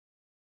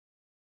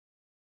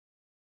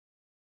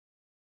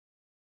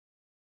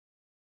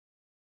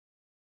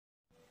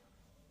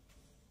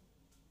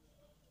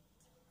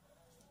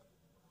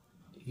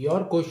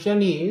your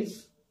question is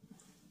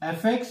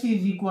fx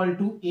is equal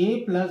to a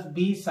plus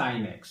b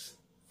sin x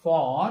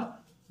for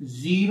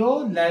 0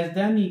 less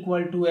than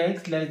equal to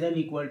x less than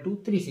equal to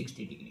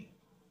 360 degree.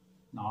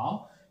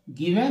 Now,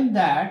 given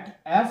that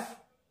f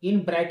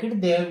in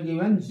bracket they have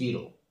given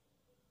 0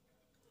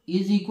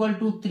 is equal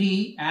to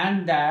 3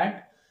 and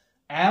that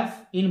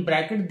f in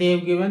bracket they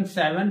have given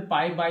 7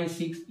 pi by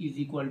 6 is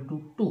equal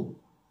to 2.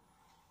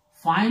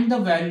 Find the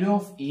value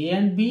of a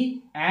and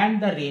b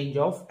and the range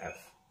of f.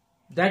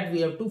 That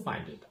we have to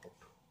find it out.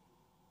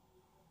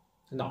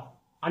 Now,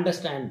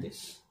 understand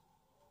this.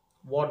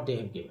 What they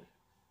have given.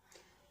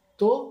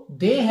 So,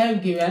 they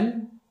have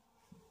given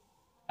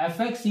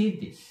fx is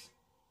this.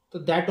 So,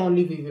 that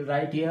only we will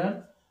write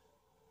here.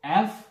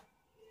 F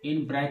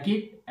in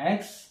bracket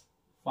x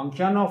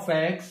function of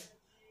x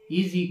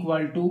is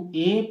equal to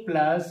a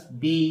plus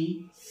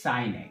b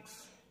sin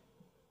x.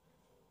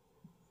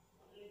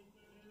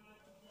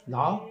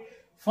 Now,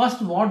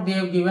 first what they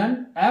have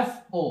given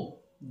fo.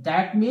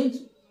 That means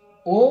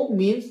o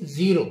means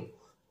 0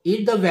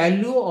 is the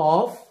value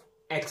of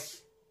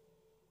x.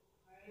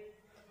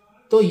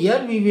 So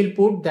here we will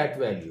put that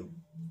value.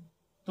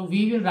 So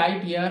we will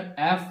write here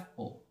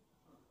fo.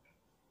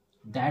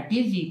 That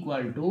is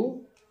equal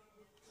to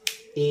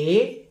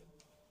a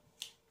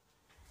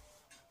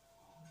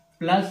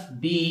plus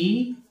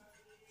b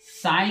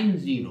sin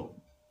 0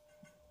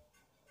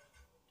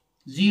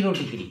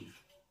 degree.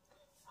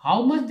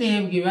 How much they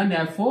have given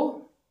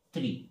fo?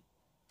 3.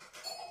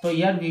 So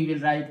here we will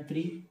write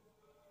 3.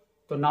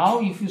 So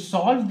now if you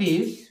solve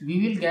this,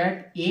 we will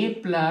get a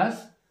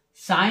plus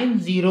sin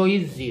 0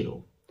 is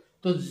 0.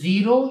 So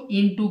 0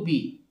 into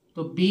b.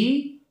 So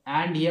b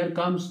and here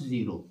comes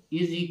 0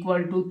 is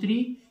equal to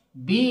 3.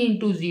 B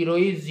into 0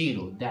 is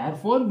 0.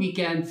 Therefore we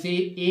can say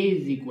a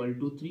is equal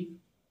to 3.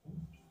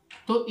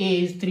 So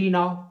a is 3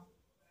 now.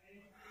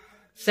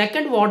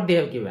 Second what they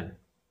have given?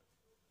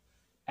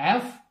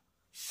 F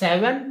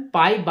 7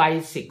 pi by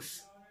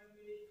 6.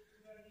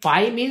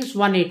 Pi means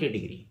 180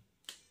 degree.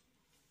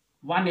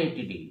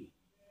 180 degree.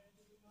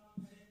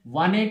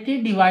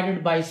 180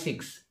 divided by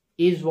 6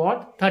 is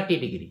what? 30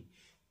 degree.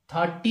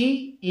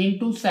 30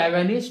 into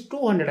 7 is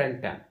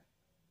 210.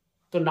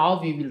 So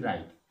now we will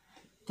write.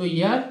 So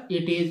here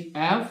it is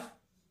f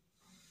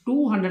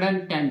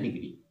 210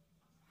 degree.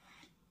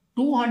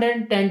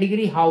 210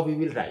 degree how we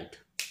will write?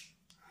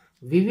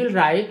 We will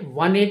write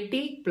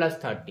 180 plus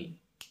 30.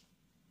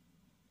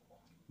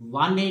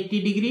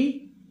 180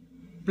 degree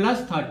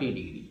plus 30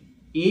 degree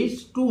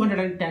is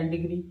 210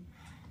 degree.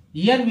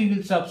 Here we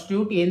will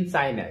substitute in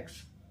sin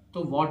x.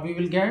 So what we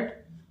will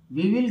get?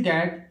 We will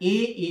get a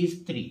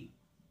is 3.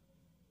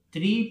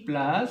 3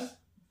 plus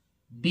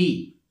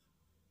b.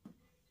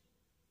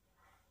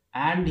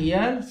 And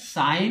here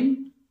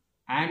sin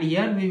and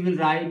here we will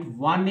write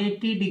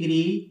 180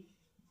 degree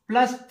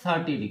plus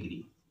 30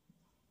 degree.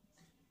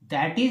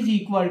 That is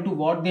equal to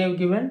what they have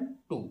given?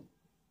 2.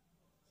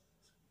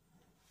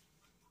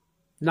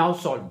 Now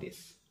solve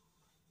this.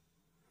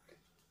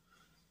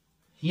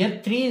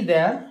 Here 3 is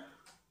there.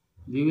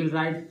 We will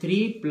write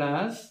 3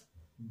 plus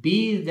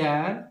b is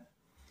there.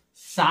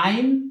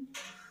 Sin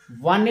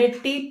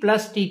 180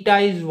 plus theta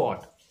is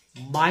what?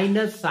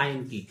 Minus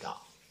sin theta.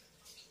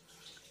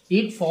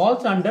 It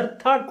falls under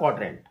third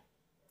quadrant.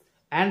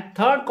 And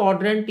third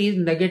quadrant is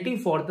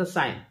negative for the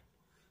sign.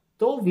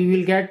 So we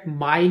will get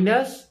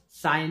minus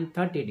sin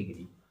 30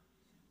 degree.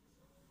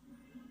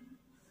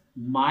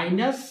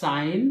 Minus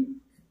sin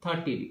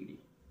 30 degree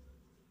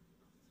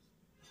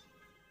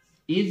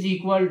is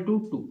equal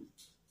to 2.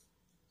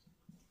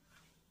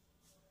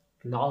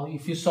 Now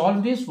if you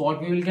solve this,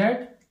 what we will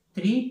get?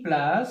 3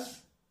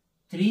 plus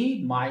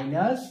 3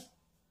 minus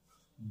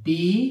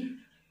b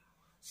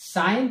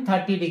sin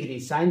 30 degree.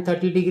 Sin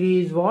 30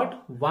 degree is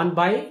what? 1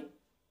 by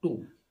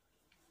 2.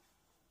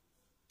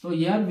 So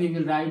here we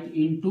will write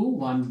into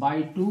 1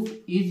 by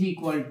 2 is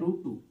equal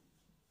to 2.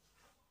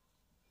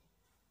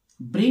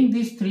 Bring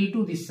this 3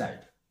 to this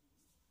side.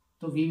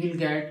 So we will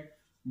get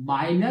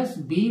minus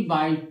b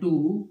by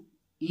 2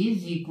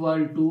 is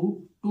equal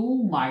to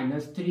 2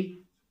 minus 3.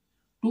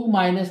 2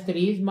 minus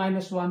 3 is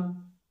minus 1.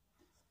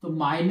 So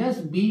minus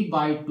b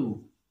by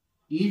 2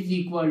 is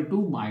equal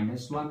to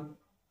minus 1.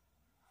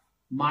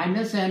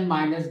 Minus and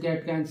minus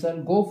get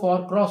cancelled. Go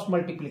for cross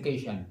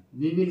multiplication.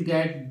 We will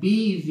get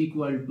b is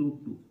equal to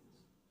 2.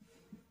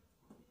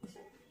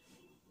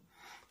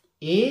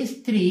 A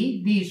is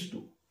 3, b is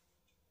 2.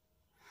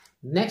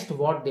 Next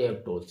what they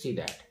have told. See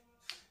that.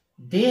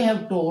 They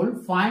have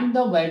told find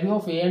the value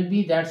of a and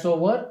b, that's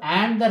over,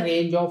 and the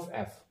range of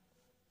f.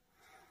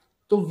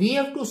 So we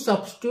have to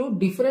substitute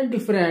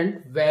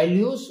different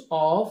values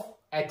of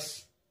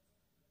x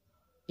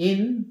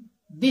in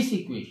this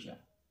equation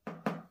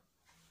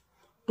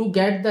to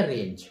get the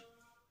range.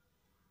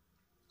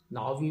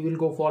 Now we will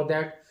go for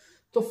that.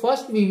 So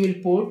first we will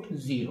put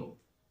 0.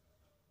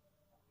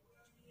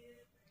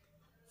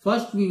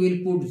 First we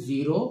will put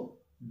 0,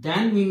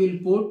 then we will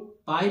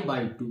put pi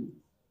by 2.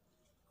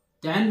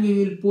 Then we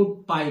will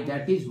put pi,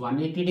 that is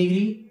 180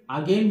 degree.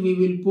 Again we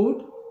will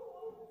put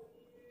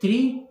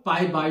 3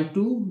 pi by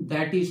 2,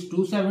 that is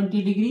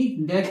 270 degree.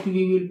 Next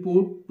we will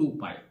put 2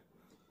 pi.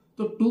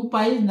 So 2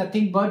 pi is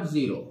nothing but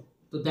 0.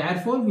 So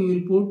therefore we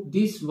will put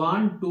this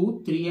 1,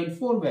 2, 3 and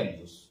 4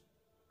 values.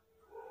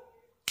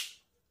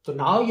 So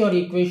now your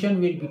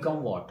equation will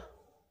become what?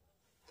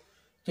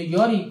 So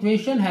your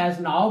equation has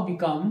now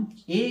become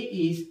A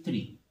is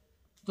 3.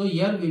 So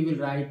here we will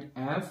write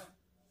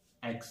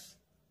Fx.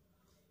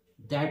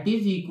 That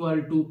is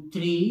equal to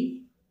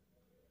 3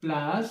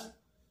 plus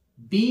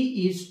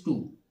B is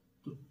 2.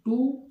 So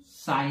 2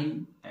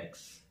 sine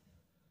x.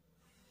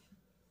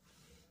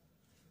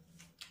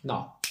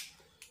 Now,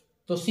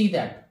 so see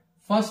that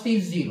first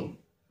is 0.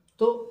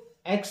 So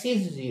x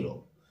is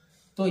 0.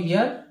 So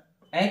here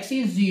x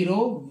is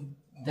 0.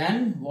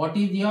 Then what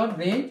is your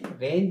range?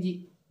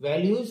 Range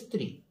value is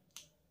 3.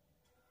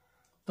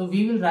 So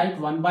we will write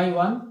one by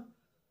one.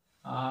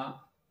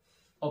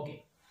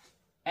 Okay.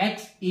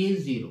 X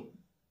is 0.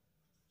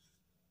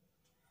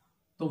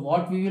 So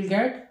what we will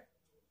get?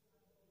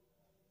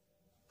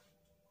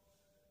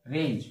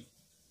 Range.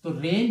 So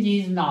range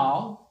is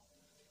now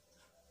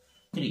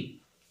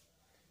 3.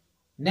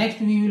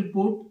 Next we will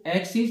put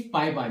x is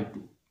pi by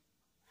 2.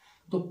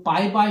 So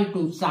pi by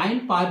 2,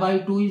 sine pi by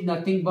 2 is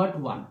nothing but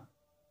 1.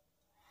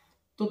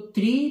 So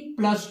 3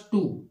 plus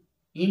 2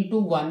 into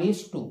 1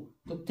 is 2.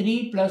 So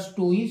 3 plus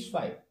 2 is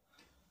 5.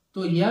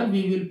 So here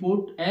we will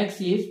put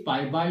x is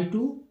pi by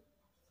 2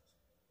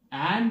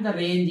 and the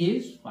range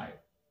is 5.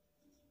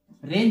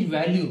 Range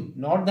value,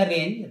 not the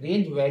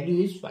range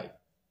value is 5.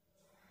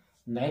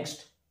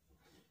 Next,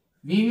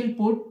 we will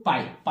put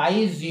pi. Pi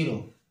is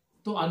 0.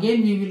 So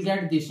again we will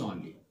get this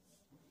only.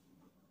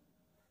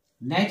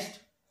 Next,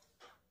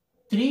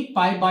 3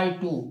 pi by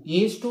 2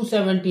 is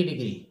 270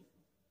 degree.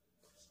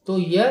 So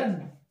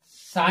here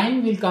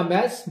sine will come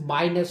as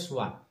minus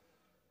 1.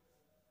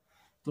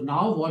 So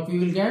now what we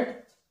will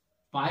get?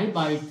 Pi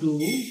by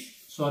 2,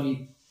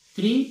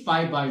 3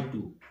 pi by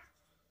 2.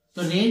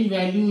 So range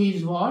value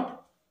is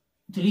what?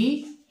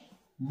 3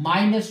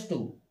 minus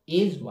 2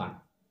 is 1.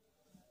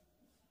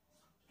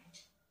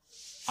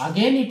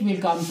 Again it will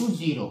come to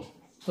 0.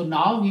 So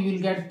now we will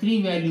get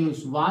 3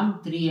 values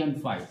 1, 3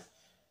 and 5.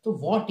 So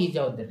what is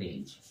our the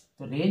range?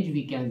 The range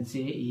we can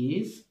say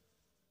is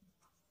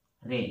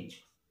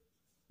range.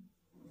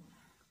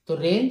 So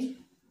range,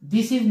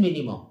 this is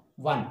minimum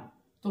 1.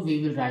 So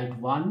we will write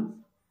 1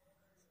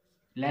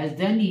 less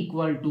than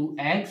equal to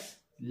x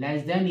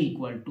less than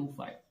equal to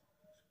 5.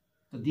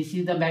 So this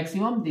is the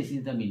maximum, this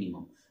is the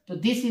minimum. So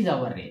this is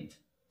our range.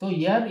 So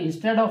here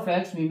instead of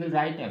x we will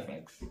write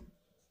fx.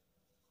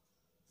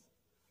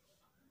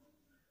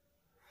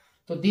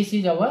 So this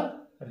is our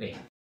range.